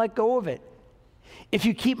Christ. Don't let go of it. If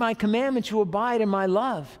you keep my commandments, you abide in my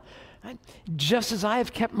love. Right? Just as I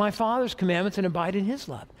have kept my Father's commandments and abide in his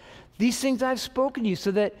love. These things I've spoken to you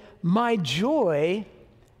so that my joy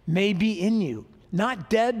may be in you. Not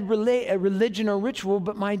dead religion or ritual,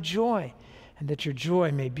 but my joy. And that your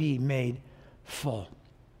joy may be made full.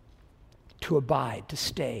 To abide, to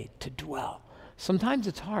stay, to dwell. Sometimes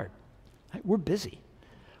it's hard. Right? We're busy.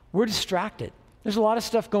 We're distracted. There's a lot of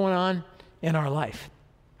stuff going on in our life.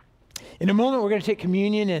 In a moment, we're going to take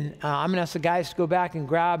communion, and I'm going to ask the guys to go back and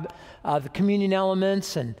grab the communion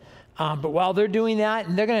elements. But while they're doing that,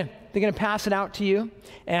 and they're going to pass it out to you.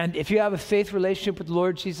 And if you have a faith relationship with the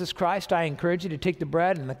Lord Jesus Christ, I encourage you to take the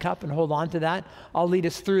bread and the cup and hold on to that. I'll lead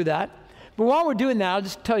us through that. But while we're doing that, I'll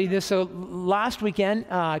just tell you this. So last weekend,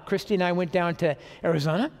 Christy and I went down to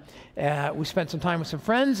Arizona. We spent some time with some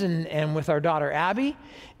friends and with our daughter, Abby.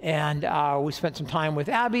 and we spent some time with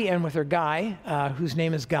Abby and with her guy, whose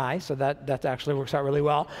name is Guy, so that actually works out really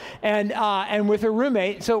well, and with her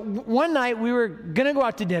roommate. So one night we were going to go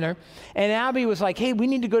out to dinner, and Abby was like, hey, we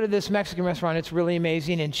need to go to this Mexican restaurant. It's really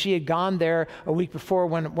amazing, and she had gone there a week before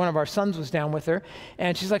when one of our sons was down with her,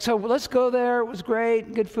 and she's like, so let's go there. It was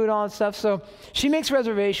great, good food, all that stuff. So she makes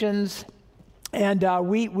reservations. And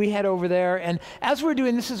we head over there, and as we're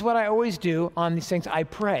doing, this is what I always do on these things, I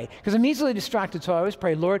pray, because I'm easily distracted, so I always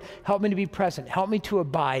pray, Lord, help me to be present, help me to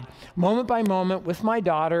abide, moment by moment, with my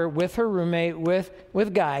daughter, with her roommate,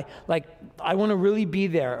 with Guy, like, I want to really be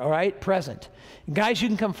there, all right, present. Guys, you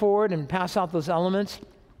can come forward and pass out those elements.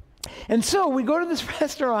 And so we go to this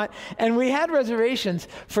restaurant, and we had reservations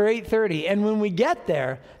for 8:30, and when we get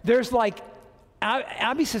there, there's like,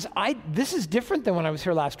 Abby says, this is different than when I was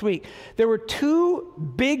here last week. There were two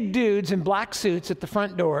big dudes in black suits at the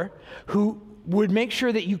front door who would make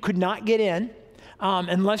sure that you could not get in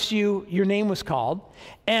unless your name was called.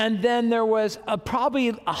 And then there was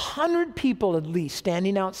probably 100 people at least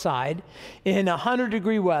standing outside in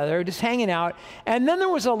 100-degree weather, just hanging out. And then there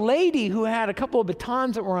was a lady who had a couple of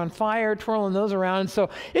batons that were on fire, twirling those around.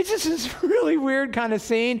 So it's just this really weird kind of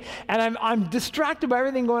scene. And I'm distracted by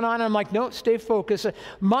everything going on. And I'm like, no, stay focused.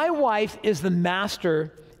 My wife is the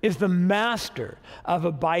master of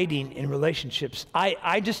abiding in relationships.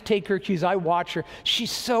 I just take her cues. I watch her. She's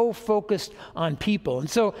so focused on people. And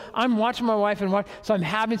so I'm watching my wife, so I'm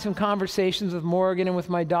having some conversations with Morgan and with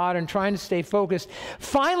my daughter and trying to stay focused.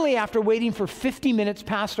 Finally, after waiting for 50 minutes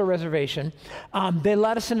past our reservation, they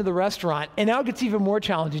let us into the restaurant, and now it gets even more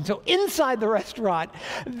challenging. So inside the restaurant,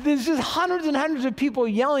 there's just hundreds and hundreds of people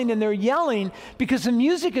yelling, and they're yelling because the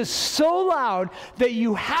music is so loud that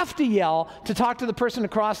you have to yell to talk to the person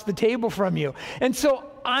across the table from you. And so,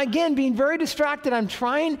 again, being very distracted, I'm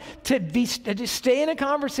trying to just stay in a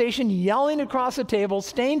conversation, yelling across the table,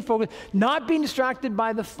 staying focused, not being distracted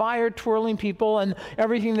by the fire twirling people and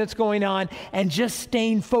everything that's going on, and just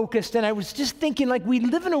staying focused. And I was just thinking, like, we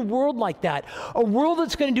live in a world like that, a world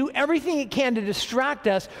that's going to do everything it can to distract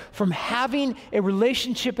us from having a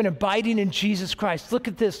relationship and abiding in Jesus Christ. Look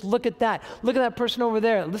at this, look at that person over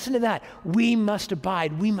there, listen to that. We must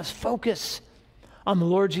abide, we must focus on the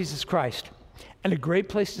Lord Jesus Christ. And a great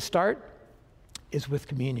place to start is with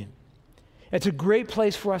communion. It's a great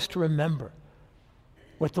place for us to remember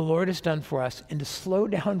what the Lord has done for us and to slow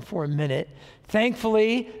down for a minute.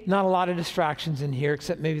 Thankfully, not a lot of distractions in here,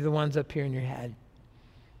 except maybe the ones up here in your head.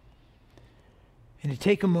 And to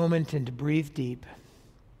take a moment and to breathe deep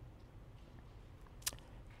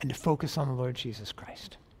and to focus on the Lord Jesus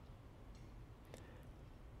Christ,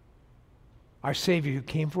 our Savior who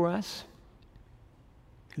came for us,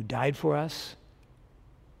 who died for us,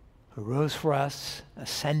 who rose for us,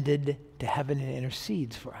 ascended to heaven, and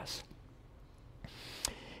intercedes for us.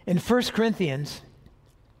 In 1 Corinthians,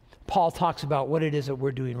 Paul talks about what it is that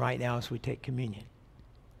we're doing right now as we take communion.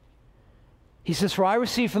 He says, for I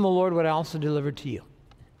received from the Lord what I also delivered to you,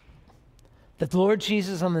 that the Lord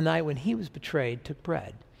Jesus on the night when he was betrayed took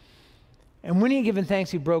bread. And when he had given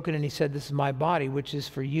thanks, he broke it and he said, this is my body, which is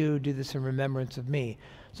for you. Do this in remembrance of me.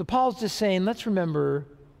 So Paul's just saying, let's remember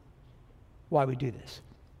why we do this.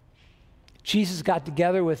 Jesus got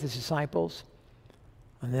together with his disciples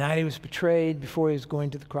on the night he was betrayed, before he was going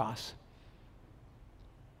to the cross.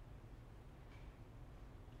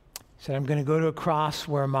 He said, I'm going to go to a cross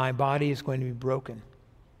where my body is going to be broken.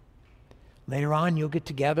 Later on, you'll get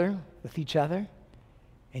together with each other,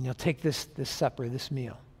 and you'll take this supper, this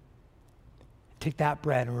meal. Take that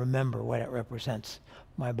bread and remember what it represents,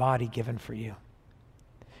 my body given for you.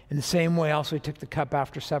 In the same way, also, he took the cup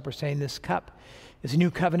after supper, saying, this cup is a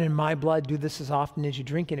new covenant in my blood. Do this as often as you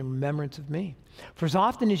drink it in remembrance of me. For as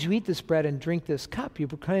often as you eat this bread and drink this cup, you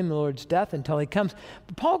proclaim the Lord's death until he comes.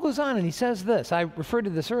 But Paul goes on and he says this. I referred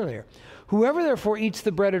to this earlier. Whoever therefore eats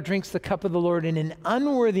the bread or drinks the cup of the Lord in an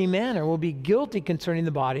unworthy manner will be guilty concerning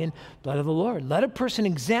the body and blood of the Lord. Let a person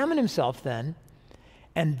examine himself then,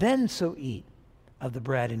 and then so eat of the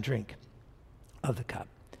bread and drink of the cup.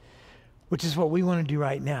 Which is what we want to do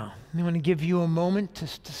right now. We want to give you a moment to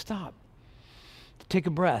stop, to take a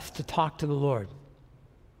breath, to talk to the Lord.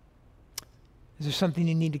 Is there something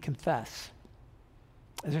you need to confess?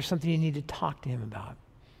 Is there something you need to talk to him about?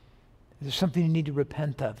 Is there something you need to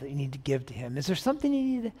repent of, that you need to give to him? Is there something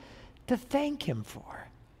you need to thank him for?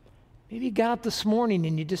 Maybe you got up this morning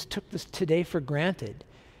and you just took this today for granted.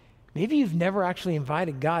 Maybe you've never actually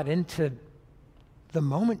invited God into the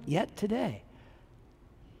moment yet today.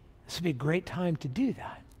 This would be a great time to do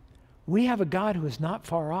that. We have a God who is not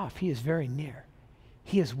far off. He is very near.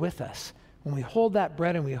 He is with us. When we hold that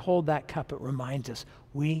bread and we hold that cup, it reminds us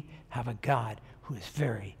we have a God who who is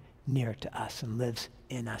very near to us and lives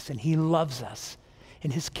in us. And he loves us.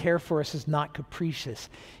 And his care for us is not capricious.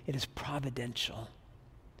 It is providential.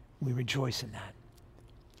 We rejoice in that.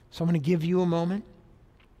 So I'm going to give you a moment.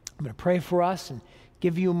 I'm going to pray for us and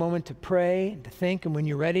give you a moment to pray and to think. And when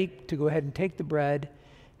you're ready, to go ahead and take the bread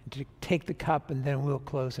and to take the cup, and then we'll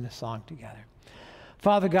close in a song together.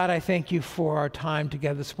 Father God, I thank you for our time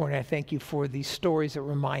together this morning. I thank you for these stories that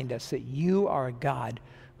remind us that you are a God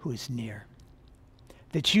who is near.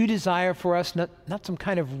 That you desire for us not some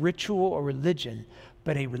kind of ritual or religion,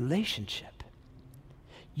 but a relationship.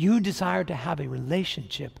 You desire to have a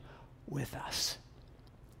relationship with us.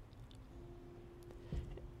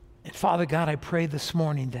 And Father God, I pray this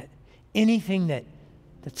morning that anything that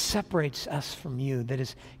separates us from you, that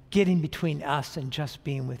is getting between us and just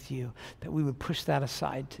being with you, that we would push that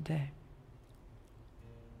aside today.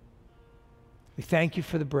 We thank you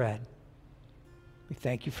for the bread. We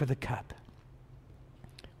thank you for the cup.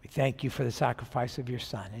 We thank you for the sacrifice of your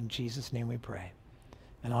Son. In Jesus' name we pray.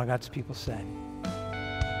 And all God's people said.